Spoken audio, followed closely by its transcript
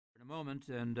moment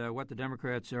and what the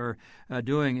Democrats are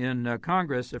doing in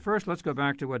Congress. First, let's go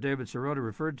back to what David Sirota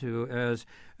referred to as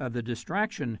the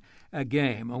distraction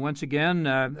game. Once again,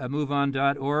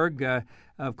 MoveOn.org,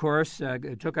 of course,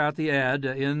 took out the ad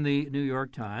in the New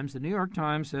York Times. The New York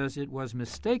Times says it was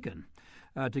mistaken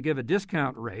to give a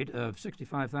discount rate of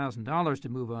 $65,000 to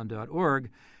MoveOn.org.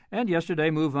 And yesterday,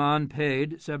 MoveOn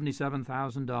paid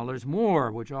 $77,000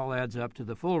 more, which all adds up to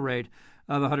the full rate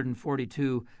of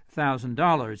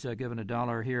 $142,000, given a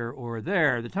dollar here or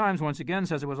there. The Times once again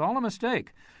says it was all a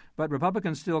mistake, but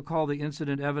Republicans still call the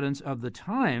incident evidence of the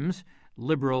Times'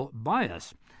 liberal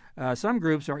bias. Some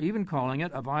groups are even calling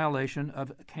it a violation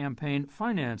of campaign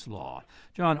finance law.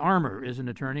 John Armour is an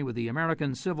attorney with the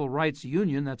American Civil Rights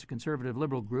Union. That's a conservative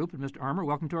liberal group. And Mr. Armour,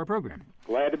 welcome to our program.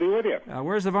 Glad to be with you.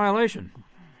 Where's the violation?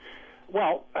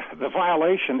 Well, the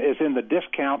violation is in the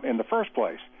discount in the first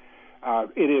place.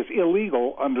 It is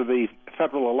illegal under the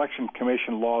Federal Election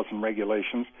Commission laws and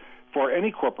regulations for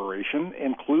any corporation,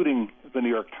 including the New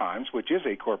York Times, which is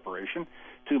a corporation,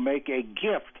 to make a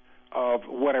gift of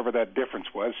whatever that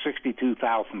difference was,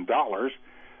 $62,000,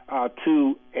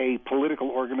 to a political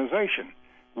organization,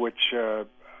 which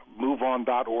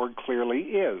MoveOn.org clearly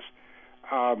is.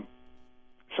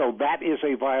 So that is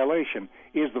a violation.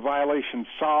 Is the violation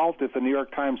solved if the New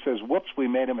York Times says, whoops, we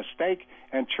made a mistake,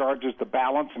 and charges the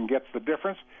balance and gets the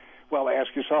difference? Well,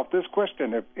 ask yourself this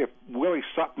question. If Willie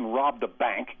Sutton robbed a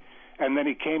bank, and then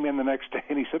he came in the next day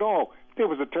and he said, oh, there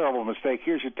was a terrible mistake,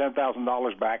 here's your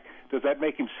 $10,000 back, does that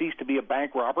make him cease to be a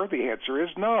bank robber? The answer is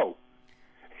no.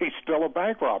 He's still a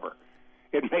bank robber.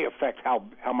 It may affect how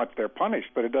much they're punished,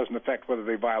 but it doesn't affect whether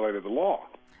they violated the law.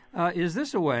 Is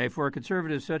this a way for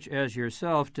conservatives such as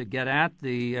yourself to get at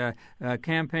the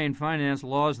campaign finance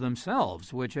laws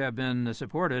themselves, which have been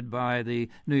supported by the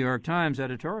New York Times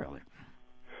editorially?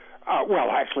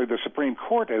 Well, actually, the Supreme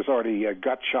Court has already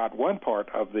gut-shot one part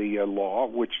of the law,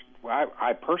 which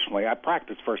I personally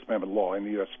practice First Amendment law in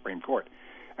the U.S. Supreme Court.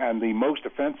 And the most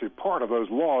offensive part of those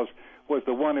laws was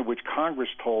the one in which Congress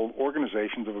told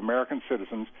organizations of American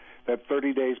citizens that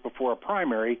 30 days before a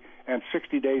primary and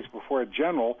 60 days before a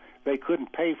general, they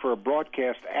couldn't pay for a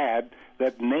broadcast ad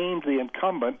that named the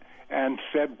incumbent and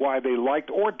said why they liked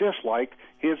or disliked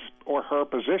his or her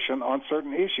position on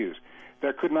certain issues.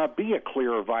 There could not be a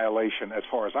clearer violation, as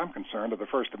far as I'm concerned, of the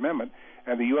First Amendment,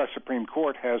 and the U.S. Supreme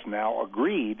Court has now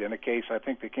agreed in a case I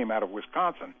think that came out of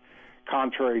Wisconsin,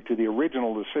 contrary to the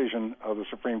original decision of the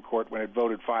Supreme Court when it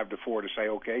voted 5-4 to say,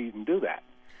 okay, you can do that.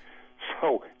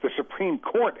 So the Supreme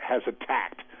Court has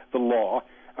attacked the law,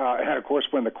 and of course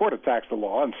when the court attacks the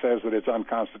law and says that it's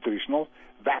unconstitutional,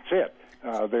 that's it.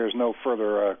 There's no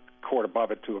further court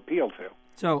above it to appeal to.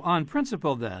 So on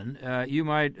principle, then, you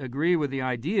might agree with the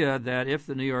idea that if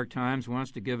the New York Times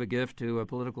wants to give a gift to a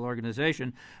political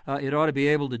organization, it ought to be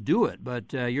able to do it.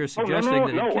 But you're suggesting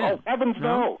that it can't. Oh, heavens,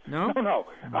 no. No?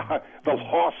 The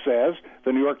law says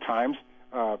the New York Times,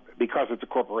 because it's a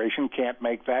corporation, can't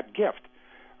make that gift.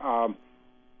 And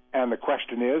the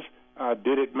question is,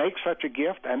 did it make such a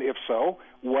gift? And if so,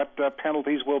 what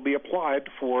penalties will be applied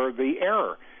for the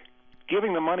error?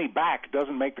 Giving the money back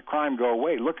doesn't make the crime go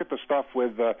away. Look at the stuff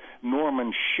with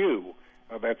Norman Shue,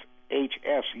 that's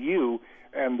HSU,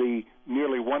 and the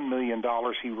nearly $1 million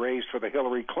he raised for the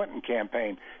Hillary Clinton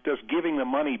campaign. Does giving the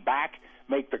money back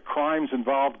make the crimes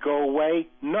involved go away?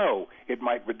 No. It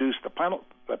might reduce the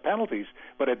penalties,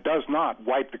 but it does not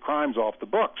wipe the crimes off the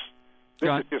books. This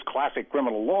is just classic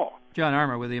criminal law. John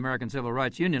Armour with the American Civil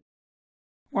Rights Union.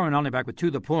 Warren Olney back with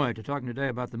To the Point. We're talking today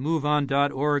about the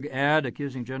MoveOn.org ad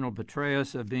accusing General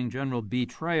BetrayUs of being General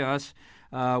BetrayUs.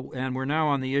 And we're now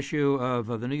on the issue of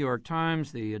the New York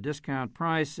Times, the discount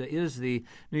price. Is the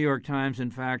New York Times,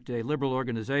 in fact, a liberal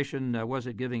organization? Was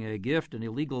it giving a gift, an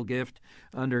illegal gift,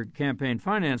 under campaign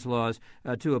finance laws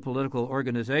to a political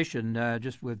organization?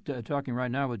 Just with talking right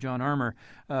now with John Armour,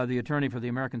 the attorney for the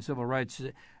American Civil Rights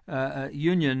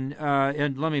Union.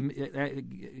 And let me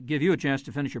give you a chance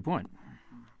to finish your point.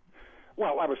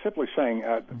 Well, I was simply saying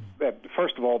that,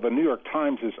 first of all, the New York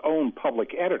Times' own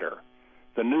public editor,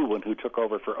 the new one who took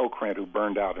over for Okrant, who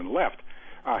burned out and left,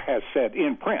 has said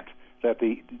in print that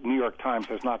the New York Times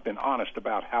has not been honest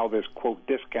about how this, quote,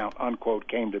 discount, unquote,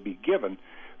 came to be given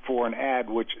for an ad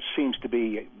which seems to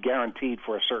be guaranteed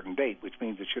for a certain date, which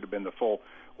means it should have been the full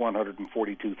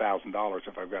 $142,000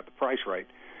 if I've got the price right.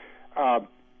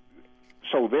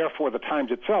 So therefore, the Times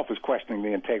itself is questioning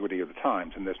the integrity of the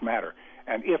Times in this matter.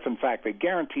 And if, in fact, they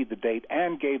guaranteed the date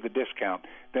and gave the discount,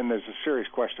 then there's a serious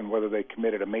question whether they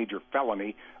committed a major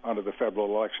felony under the Federal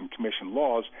Election Commission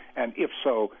laws. And if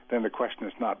so, then the question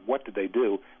is not what did they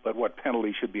do, but what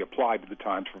penalty should be applied to the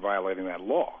Times for violating that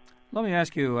law. Let me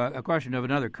ask you a question of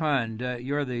another kind.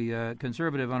 You're the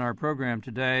conservative on our program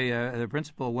today, the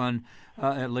principal one,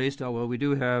 at least, although we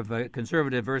do have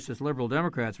conservative versus liberal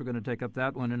Democrats. We're going to take up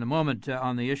that one in a moment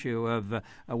on the issue of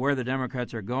where the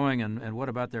Democrats are going and what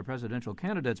about their presidential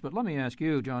candidates. But let me ask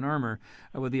you, John Armour,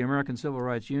 with the American Civil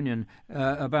Rights Union,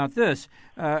 about this.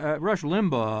 Rush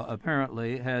Limbaugh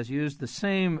apparently has used the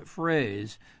same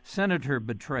phrase, Senator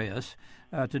betray us,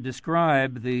 to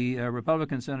describe the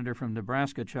Republican senator from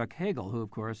Nebraska, Chuck Hagel, who,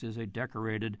 of course, is a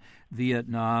decorated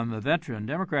Vietnam veteran.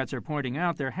 Democrats are pointing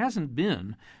out there hasn't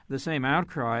been the same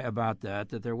outcry about that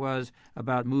there was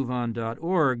about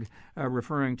MoveOn.org,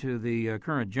 referring to the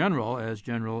current general as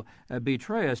General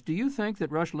BetrayUs. Do you think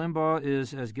that Rush Limbaugh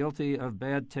is as guilty of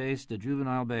bad taste,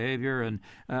 juvenile behavior,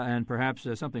 and perhaps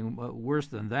something worse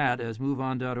than that as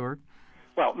MoveOn.org?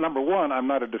 Well, number one, I'm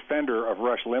not a defender of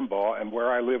Rush Limbaugh, and where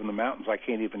I live in the mountains, I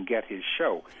can't even get his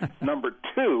show. Number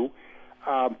two,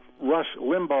 Rush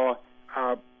Limbaugh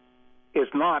is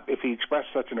not, if he expressed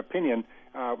such an opinion,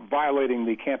 violating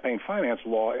the campaign finance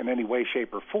law in any way,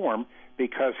 shape, or form,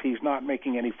 because he's not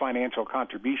making any financial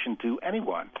contribution to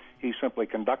anyone. He's simply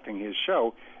conducting his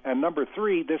show. And number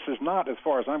three, this is not, as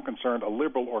far as I'm concerned, a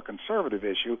liberal or conservative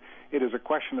issue. It is a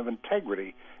question of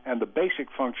integrity, and the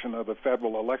basic function of the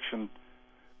federal election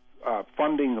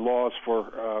funding laws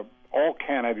for all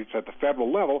candidates at the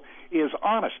federal level is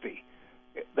honesty.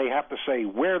 They have to say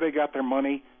where they got their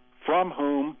money, from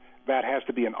whom. That has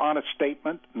to be an honest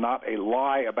statement, not a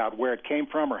lie about where it came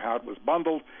from or how it was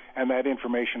bundled, and that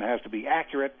information has to be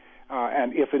accurate.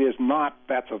 And if it is not,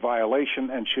 that's a violation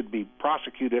and should be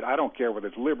prosecuted. I don't care whether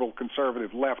it's liberal,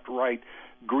 conservative, left, right,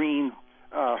 green,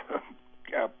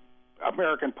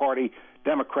 American Party,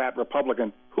 Democrat,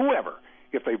 Republican, whoever.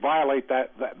 If they violate the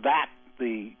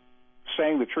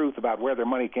saying the truth about where their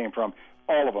money came from,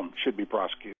 all of them should be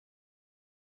prosecuted.